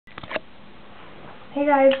Hey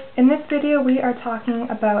guys, in this video we are talking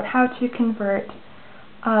about how to convert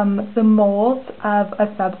the moles of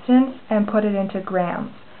a substance and put it into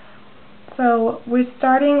grams. So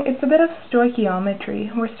it's a bit of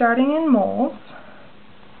stoichiometry. We're starting in moles,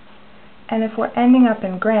 and if we're ending up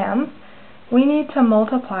in grams, we need to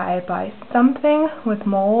multiply by something with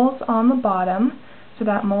moles on the bottom, so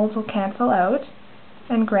that moles will cancel out,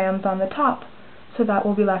 and grams on the top. So that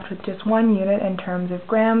we'll be left with just one unit in terms of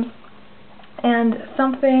grams, and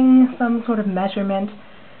some sort of measurement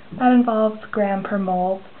that involves gram per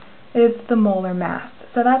mole is the molar mass.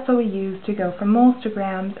 So that's what we use to go from moles to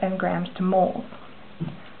grams and grams to moles.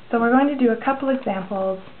 So we're going to do a couple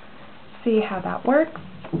examples, see how that works.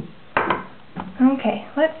 Okay,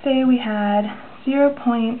 let's say we had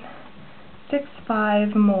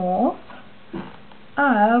 0.65 moles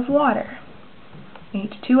of water,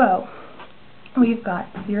 H2O. We've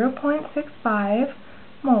got 0.65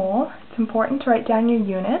 mole, it's important to write down your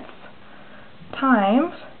units,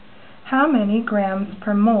 times how many grams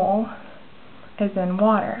per mole is in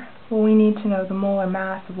water. Well, we need to know the molar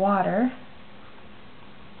mass of water.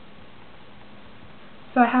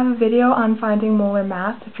 So I have a video on finding molar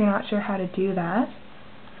mass if you're not sure how to do that.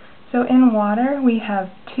 So in water we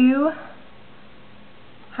have 2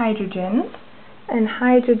 hydrogens, and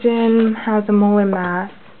hydrogen has a molar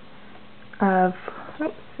mass of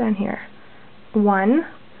 1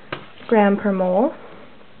 gram per mole,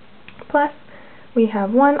 plus we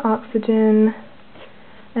have 1 oxygen,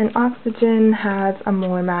 and oxygen has a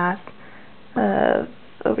molar mass of,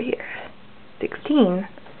 16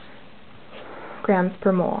 grams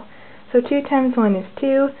per mole. So 2 times 1 is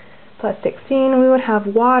 2, plus 16, we would have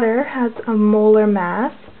water has a molar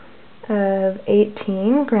mass of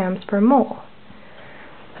 18 grams per mole.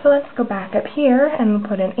 So let's go back up here and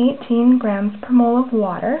put in 18 grams per mole of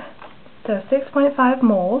water. So 6.5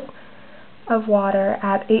 moles of water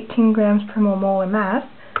at 18 grams per mole molar mass.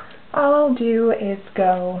 All I'll do is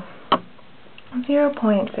go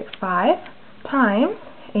 0.65 times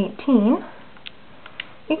 18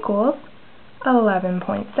 equals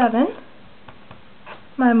 11.7.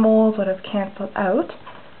 My moles would have cancelled out,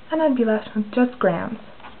 and I'd be left with just grams.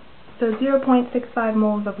 So 0.65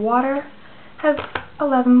 moles of water has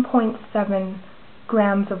 11.7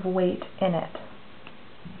 grams of weight in it.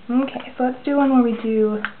 Okay, so let's do one where we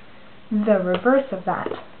do the reverse of that.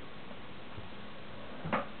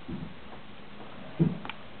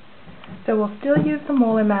 So we'll still use the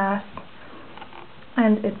molar mass,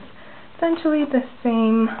 and it's essentially the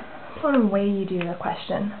same sort of way you do the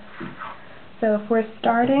question. So if we're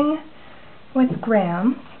starting with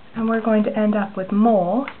grams and we're going to end up with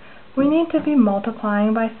moles, we need to be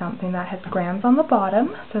multiplying by something that has grams on the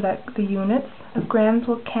bottom so that the units of grams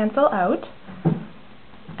will cancel out,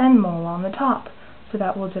 and mole on the top, so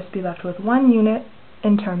that we'll just be left with one unit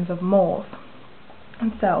in terms of moles.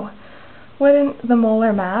 And so, wouldn't the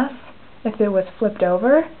molar mass, if it was flipped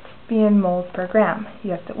over, be in moles per gram?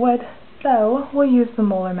 Yes, it would. So we'll use the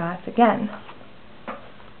molar mass again.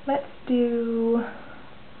 Let's do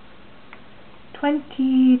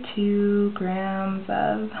 22 grams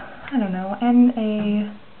of, NaOH.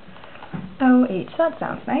 That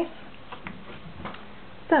sounds nice.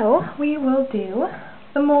 So we will do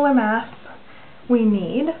the molar mass we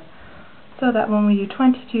need, so that when we do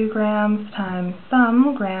 22 grams times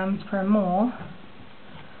some grams per mole,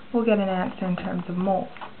 we'll get an answer in terms of moles.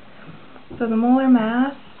 So the molar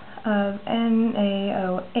mass of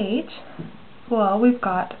NaOH, well, we've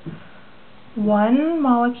got one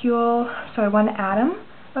atom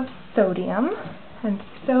of sodium, and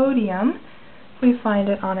sodium, we find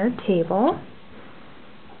it on our table,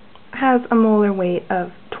 has a molar weight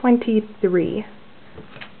of 23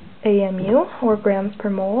 AMU, or grams per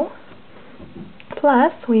mole,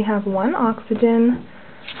 plus we have 1 oxygen.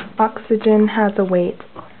 Oxygen has a weight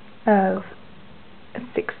of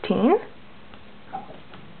 16,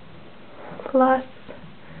 plus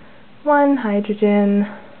 1 hydrogen,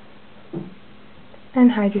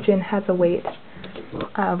 and hydrogen has a weight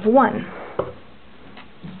of 1.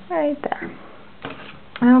 Right there.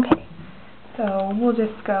 Okay, so we'll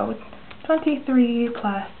just go 23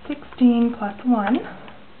 plus 16 plus 1,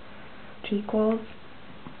 which equals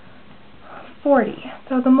 40.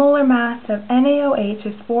 So the molar mass of NaOH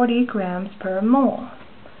is 40 grams per mole.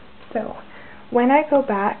 So when I go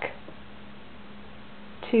back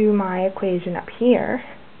to my equation up here,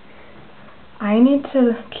 I need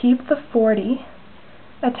to keep the 40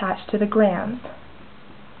 attached to the grams.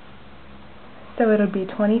 So it'll be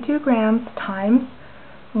 22 grams times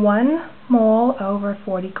 1 mole over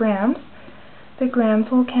 40 grams. The grams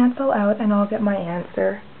will cancel out, and I'll get my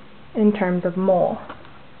answer in terms of mole.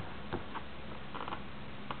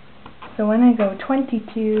 So when I go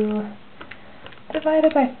 22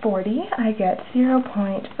 divided by 40, I get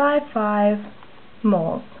 0.55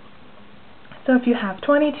 moles. So if you have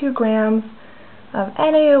 22 grams of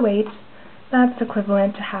NaOH, that's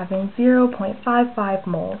equivalent to having 0.55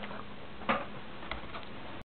 moles.